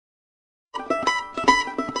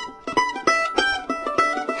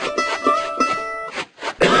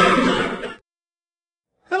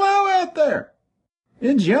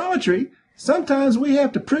In geometry, sometimes we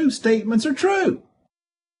have to prove statements are true.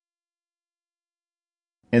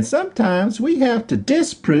 And sometimes we have to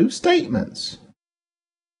disprove statements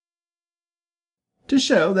to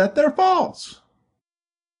show that they're false.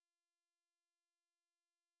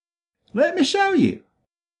 Let me show you.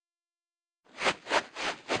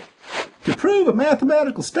 To prove a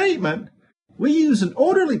mathematical statement, we use an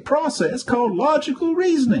orderly process called logical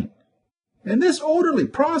reasoning. And this orderly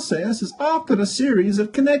process is often a series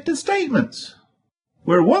of connected statements,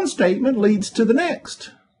 where one statement leads to the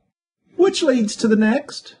next, which leads to the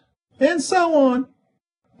next, and so on,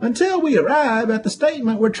 until we arrive at the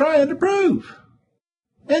statement we're trying to prove.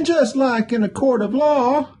 And just like in a court of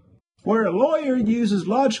law, where a lawyer uses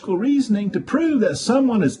logical reasoning to prove that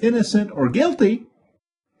someone is innocent or guilty,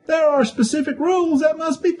 there are specific rules that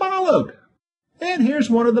must be followed. And here's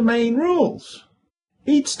one of the main rules.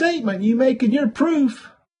 Each statement you make in your proof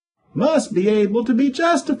must be able to be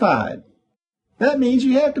justified. That means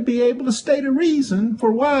you have to be able to state a reason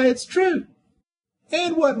for why it's true.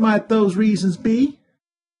 And what might those reasons be?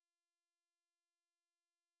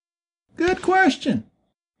 Good question.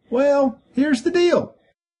 Well, here's the deal.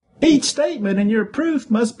 Each statement in your proof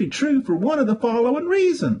must be true for one of the following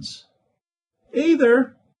reasons.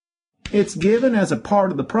 Either it's given as a part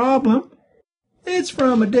of the problem, it's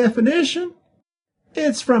from a definition,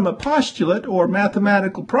 it's from a postulate or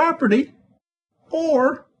mathematical property,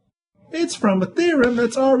 or it's from a theorem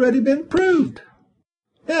that's already been proved.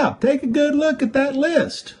 Now, take a good look at that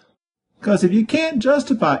list, because if you can't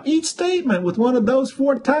justify each statement with one of those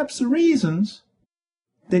 4 types of reasons,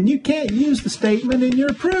 then you can't use the statement in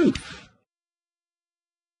your proof.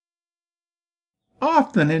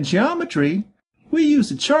 Often in geometry, we use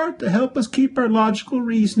a chart to help us keep our logical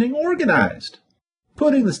reasoning organized,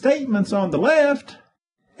 putting the statements on the left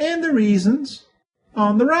and the reasons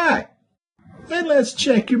on the right. And let's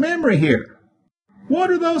check your memory here. What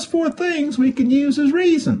are those 4 things we can use as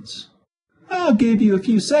reasons? I'll give you a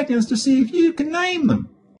few seconds to see if you can name them.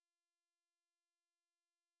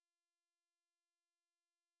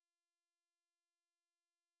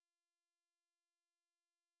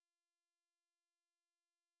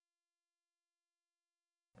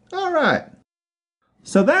 All right.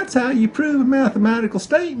 So that's how you prove a mathematical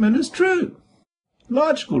statement is true.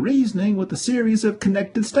 Logical reasoning with a series of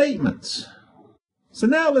connected statements. So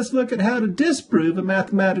now let's look at how to disprove a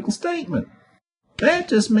mathematical statement. That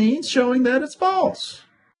just means showing that it's false.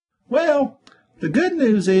 Well, the good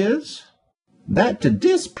news is that to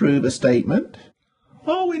disprove a statement,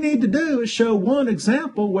 all we need to do is show one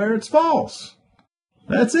example where it's false.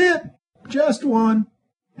 That's it, just one,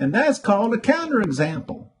 and that's called a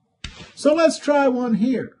counterexample. So let's try one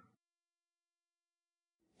here.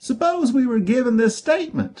 Suppose we were given this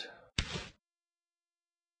statement,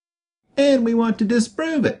 and we want to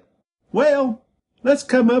disprove it. Well, let's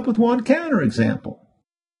come up with one counterexample.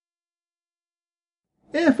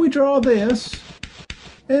 If we draw this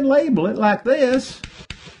and label it like this,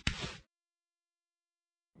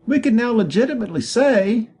 we can now legitimately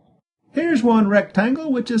say, here's one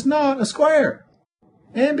rectangle which is not a square.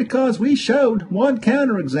 And because we showed one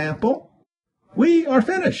counterexample, we are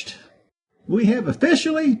finished. We have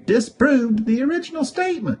officially disproved the original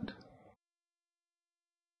statement.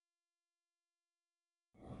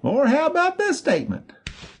 Or how about this statement?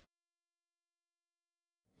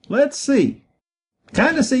 Let's see.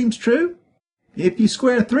 Kind of seems true. If you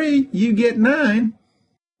square 3, you get 9.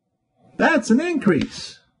 That's an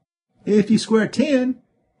increase. If you square 10,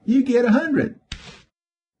 you get 100.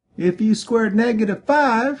 If you square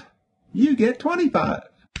 -5, you get 25.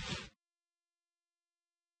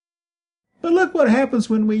 But look what happens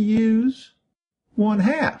when we use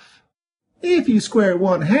 1/2. If you square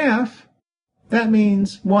 1/2, that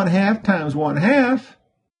means 1/2 times 1/2,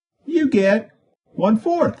 you get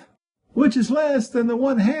 1/4, which is less than the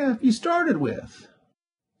 1/2 you started with.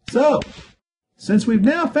 So, since we've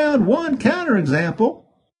now found one counterexample,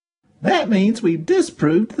 that means we've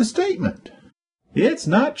disproved the statement. It's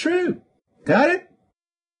not true. Got it?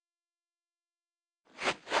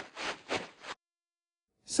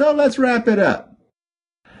 So let's wrap it up.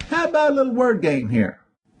 How about a little word game here?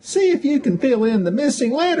 See if you can fill in the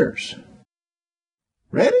missing letters.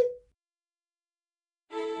 Ready?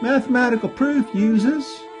 Mathematical proof uses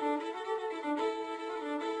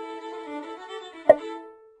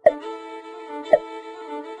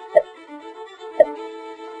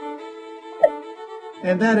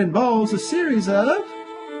and that involves a series of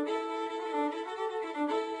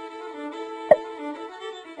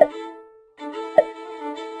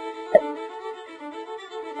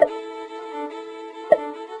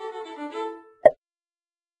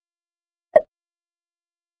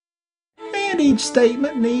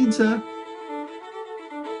statement needs a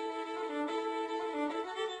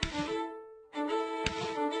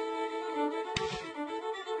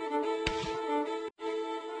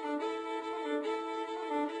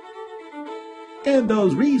and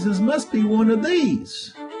those reasons must be one of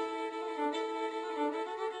these.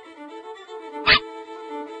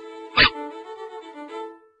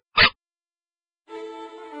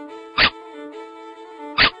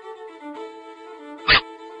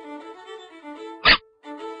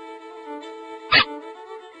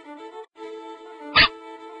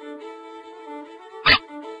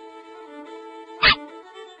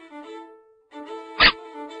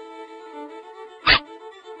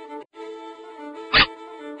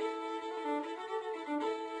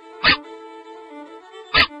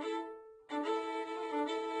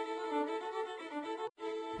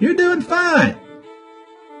 You're doing fine.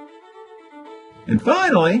 And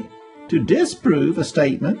finally, to disprove a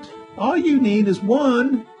statement, all you need is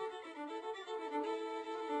one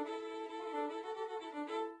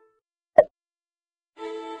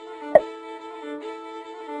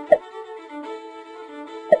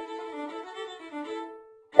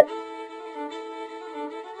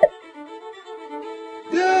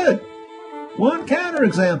good. One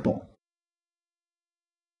counterexample.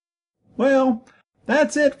 Well,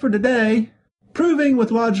 that's it for today. Proving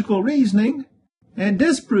with logical reasoning and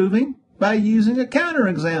disproving by using a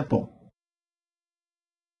counterexample.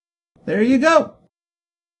 There you go.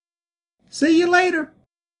 See you later.